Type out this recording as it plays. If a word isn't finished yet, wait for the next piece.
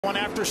One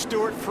after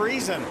Stewart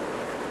freezing.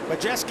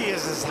 Majeski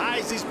is as high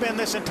as he's been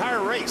this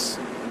entire race.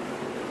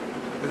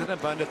 Isn't it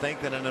fun to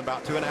think that in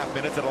about 2.5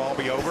 minutes it'll all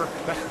be over?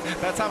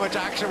 That's how much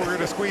action we're going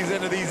to squeeze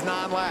into these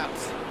 9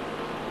 laps.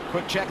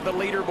 Quick check of the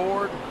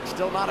leaderboard.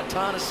 Still not a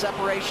ton of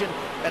separation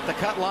at the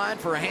cut line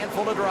for a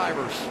handful of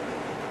drivers.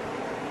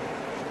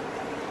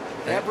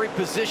 Every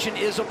position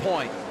is a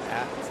point.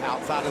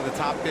 Outside of the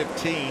top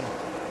 15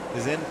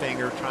 is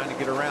Enfinger trying to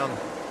get around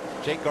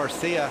Jake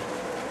Garcia.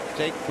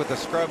 Jake with the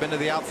scrub into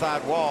the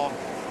outside wall.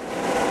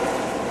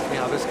 See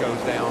how this goes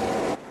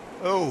down.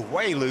 Oh,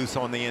 way loose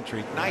on the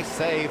entry. Nice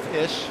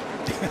save-ish.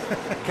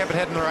 Kept it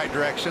heading the right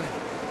direction.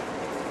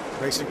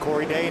 Racing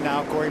Corey Day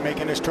now. Corey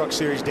making his Truck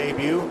Series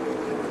debut.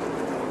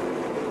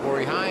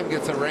 Corey Heim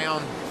gets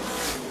around,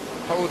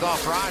 holds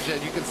off Raja.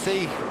 You can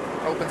see,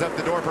 opens up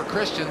the door for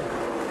Christian.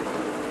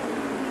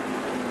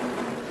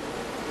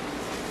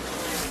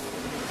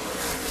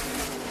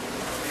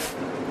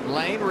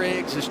 Lane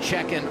Riggs is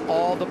checking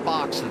all the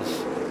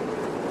boxes.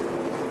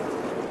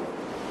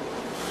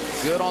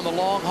 Good on the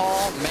long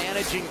haul,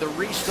 managing the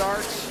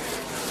restarts.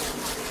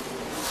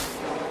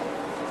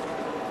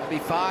 He'll be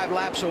 5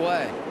 laps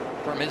away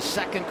from his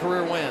 2nd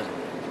career win.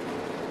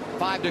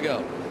 5 to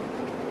go.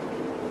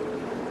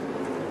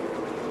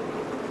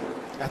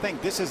 I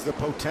think this is the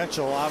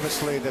potential,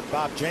 obviously, that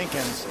Bob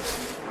Jenkins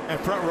and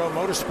Front Row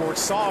Motorsports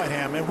saw in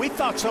him, and we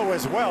thought so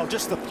as well.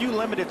 Just the few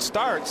limited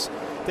starts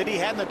that he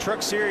had in the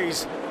Truck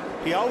Series,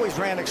 he always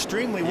ran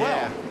extremely well.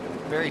 Yeah,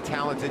 very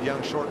talented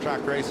young short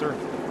track racer.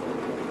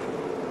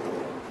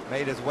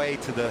 Made his way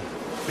to the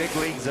big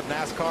leagues of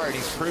NASCAR, and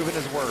he's proven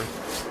his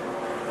worth.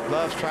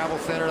 Loves Travel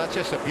Center. That's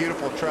just a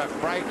beautiful truck.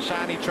 Bright,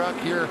 shiny truck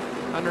here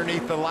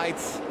underneath the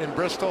lights in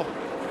Bristol.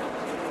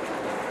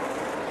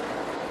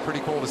 Pretty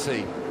cool to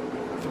see.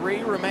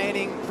 3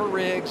 remaining for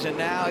Riggs, and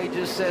now he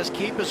just says,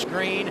 keep a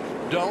screen,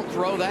 don't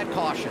throw that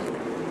caution.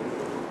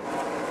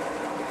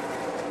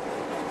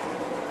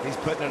 He's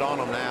putting it on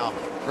them now.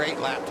 Great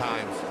lap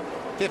times.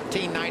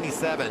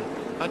 15:97,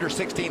 under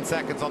 16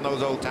 seconds on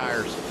those old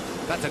tires.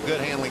 That's a good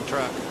handling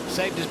truck.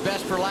 Saved his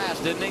best for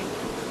last, didn't he?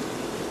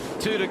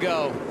 2 to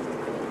go.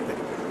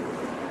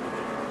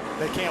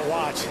 They can't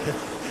watch.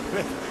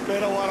 They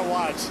don't want to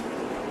watch.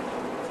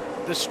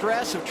 The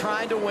stress of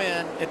trying to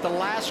win at the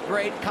last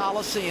great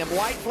Coliseum.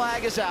 White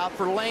flag is out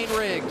for Lane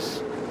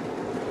Riggs.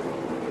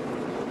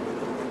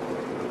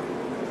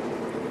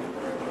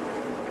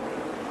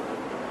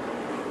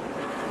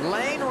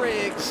 Lane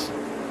Riggs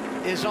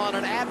is on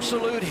an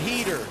absolute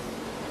heater.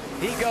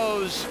 He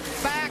goes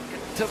back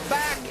to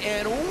back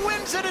and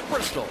wins it at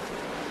Bristol.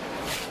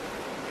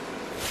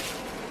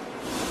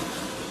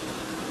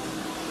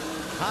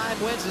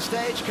 Heim wins the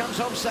stage, comes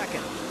home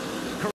 2nd.